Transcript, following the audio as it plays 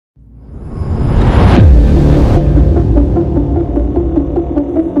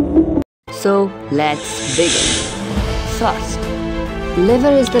So let's begin. First,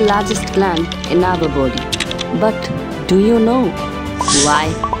 liver is the largest gland in our body. But do you know why?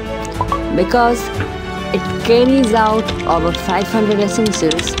 Because it carries out over 500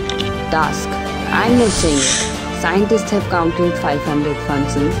 essential tasks. I'm not saying it. Scientists have counted 500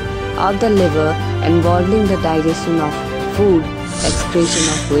 functions of the liver involving the digestion of food, excretion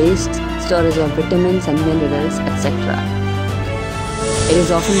of waste, storage of vitamins and minerals, etc. It is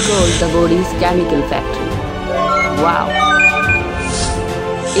often called the body's chemical factory. Wow!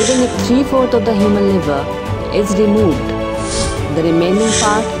 Even if 3/4 of the human liver is removed, the remaining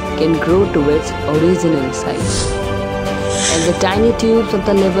part can grow to its original size. As the tiny tubes of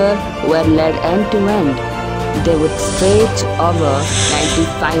the liver were led end to end, they would stretch over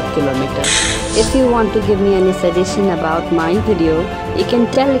 95 kilometers. If you want to give me any suggestion about my video, you can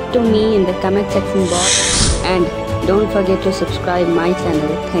tell it to me in the comment section box, and don't forget to subscribe my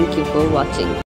channel. Thank you for watching.